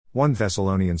1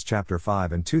 Thessalonians chapter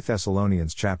 5 and 2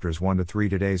 Thessalonians chapters 1-3.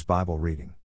 Today's Bible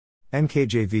reading.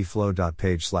 NKJV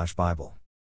flow.page/Bible.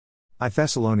 I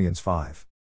Thessalonians 5.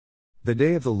 The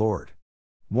day of the Lord.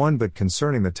 1 But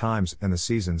concerning the times and the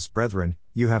seasons, brethren,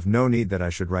 you have no need that I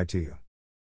should write to you.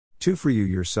 2 For you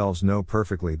yourselves know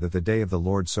perfectly that the day of the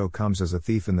Lord so comes as a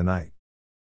thief in the night.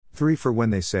 3 For when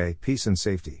they say, peace and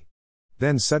safety,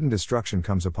 then sudden destruction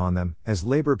comes upon them, as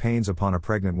labor pains upon a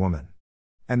pregnant woman.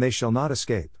 And they shall not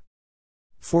escape.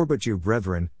 4 But you,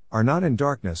 brethren, are not in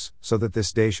darkness, so that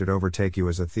this day should overtake you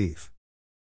as a thief.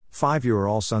 5 You are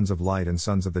all sons of light and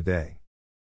sons of the day.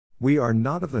 We are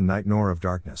not of the night nor of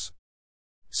darkness.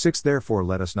 6 Therefore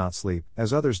let us not sleep,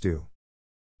 as others do,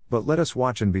 but let us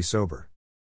watch and be sober.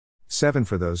 7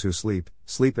 For those who sleep,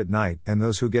 sleep at night, and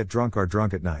those who get drunk are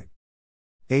drunk at night.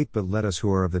 8 But let us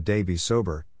who are of the day be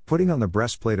sober, putting on the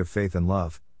breastplate of faith and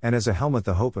love, and as a helmet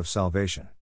the hope of salvation.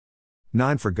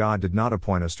 9 For God did not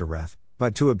appoint us to wrath,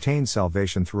 but to obtain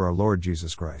salvation through our Lord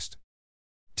Jesus Christ.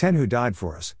 10 Who died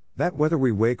for us, that whether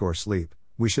we wake or sleep,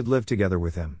 we should live together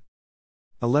with him.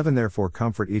 11 Therefore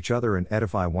comfort each other and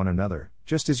edify one another,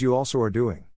 just as you also are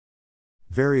doing.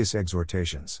 Various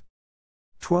exhortations.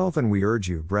 12 And we urge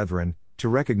you, brethren, to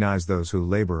recognize those who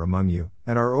labor among you,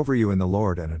 and are over you in the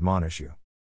Lord and admonish you.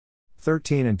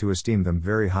 13 And to esteem them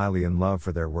very highly in love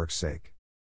for their work's sake.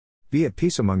 Be at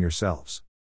peace among yourselves.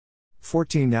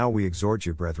 14 Now we exhort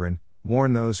you, brethren,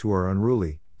 warn those who are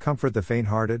unruly, comfort the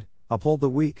faint-hearted, uphold the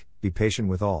weak, be patient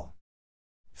with all.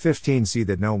 15 See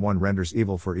that no one renders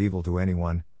evil for evil to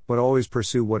anyone, but always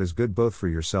pursue what is good both for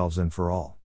yourselves and for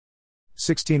all.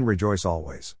 16 Rejoice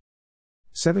always.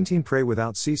 17 Pray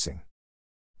without ceasing.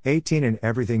 18 In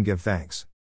everything give thanks,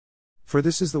 for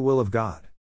this is the will of God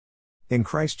in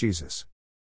Christ Jesus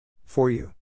for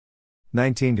you.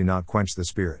 19 Do not quench the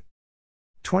spirit.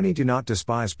 20 Do not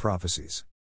despise prophecies.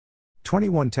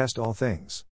 21 Test all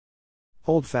things.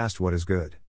 Hold fast what is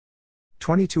good.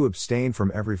 22 Abstain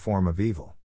from every form of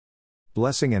evil.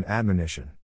 Blessing and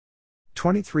admonition.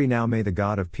 23 Now may the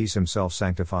God of peace himself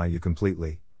sanctify you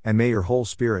completely, and may your whole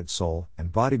spirit, soul,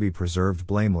 and body be preserved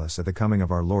blameless at the coming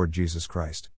of our Lord Jesus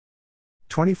Christ.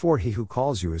 24 He who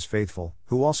calls you is faithful,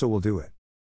 who also will do it.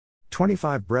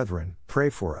 25 Brethren, pray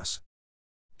for us.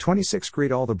 26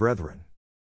 Greet all the brethren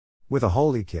with a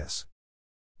holy kiss.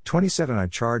 27 I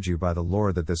charge you by the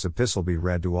Lord that this epistle be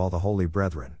read to all the holy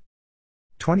brethren.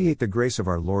 28 The grace of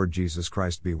our Lord Jesus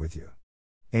Christ be with you.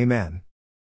 Amen.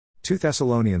 2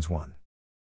 Thessalonians 1.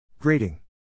 Greeting.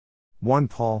 1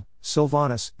 Paul,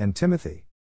 Silvanus, and Timothy.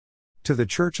 To the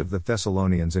church of the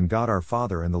Thessalonians in God our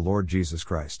Father and the Lord Jesus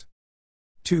Christ.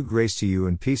 2 Grace to you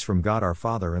and peace from God our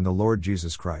Father and the Lord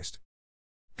Jesus Christ.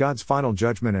 God's final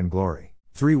judgment and glory.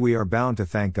 3 We are bound to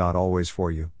thank God always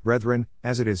for you, brethren,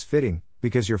 as it is fitting,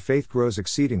 because your faith grows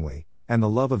exceedingly, and the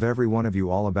love of every one of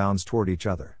you all abounds toward each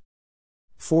other.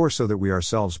 4 So that we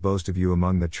ourselves boast of you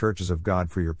among the churches of God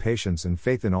for your patience and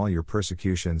faith in all your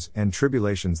persecutions and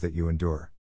tribulations that you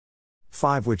endure.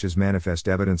 5 Which is manifest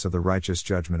evidence of the righteous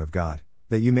judgment of God,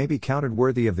 that you may be counted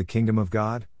worthy of the kingdom of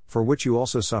God, for which you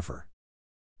also suffer.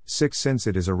 6 Since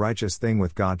it is a righteous thing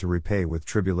with God to repay with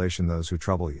tribulation those who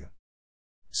trouble you.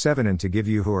 7 And to give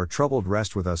you who are troubled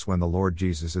rest with us when the Lord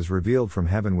Jesus is revealed from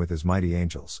heaven with his mighty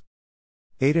angels.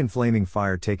 8 In flaming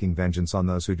fire taking vengeance on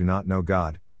those who do not know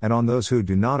God, and on those who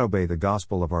do not obey the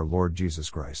gospel of our Lord Jesus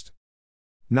Christ.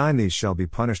 9 These shall be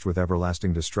punished with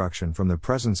everlasting destruction from the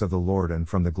presence of the Lord and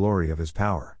from the glory of his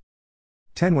power.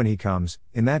 10 When he comes,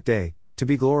 in that day, to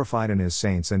be glorified in his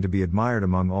saints and to be admired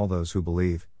among all those who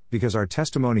believe, because our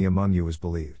testimony among you is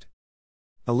believed.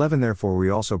 11 Therefore we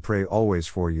also pray always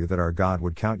for you that our God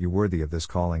would count you worthy of this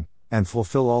calling, and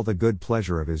fulfill all the good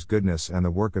pleasure of his goodness and the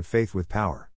work of faith with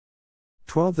power.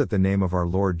 12 That the name of our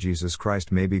Lord Jesus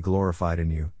Christ may be glorified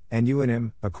in you, and you in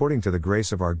him, according to the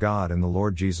grace of our God and the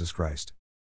Lord Jesus Christ.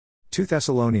 2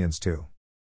 Thessalonians 2.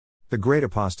 The Great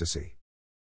Apostasy.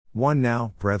 1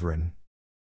 Now, brethren,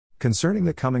 concerning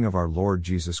the coming of our Lord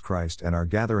Jesus Christ and our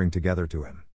gathering together to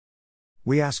him,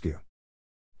 we ask you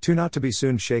 2 Not to be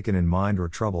soon shaken in mind or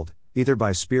troubled, either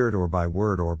by spirit or by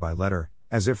word or by letter,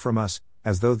 as if from us,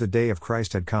 as though the day of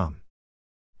Christ had come.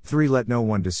 3 Let no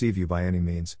one deceive you by any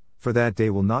means, for that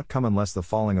day will not come unless the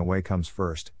falling away comes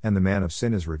first, and the man of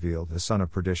sin is revealed, the son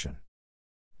of perdition.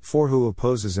 4 Who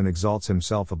opposes and exalts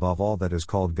himself above all that is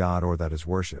called God or that is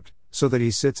worshipped, so that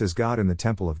he sits as God in the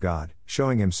temple of God,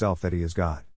 showing himself that he is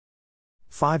God.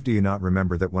 5 Do you not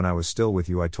remember that when I was still with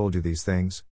you I told you these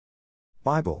things?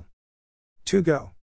 Bible. 2 Go.